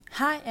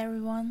Hi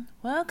everyone,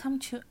 welcome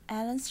to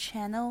Alan's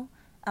channel.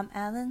 I'm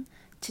Alan.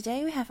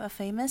 Today we have a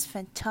famous,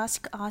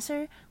 fantastic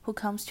author who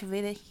comes to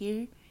visit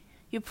here.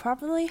 You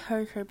probably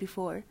heard her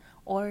before,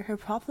 or her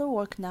popular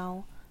work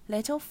now,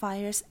 Little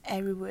Fires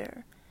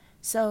Everywhere.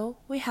 So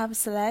we have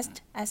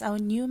Celeste as our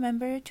new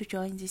member to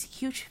join this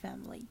huge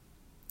family.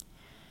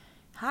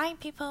 Hi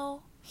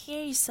people,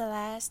 here is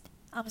Celeste.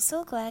 I'm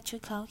so glad to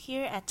come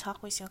here and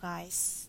talk with you guys.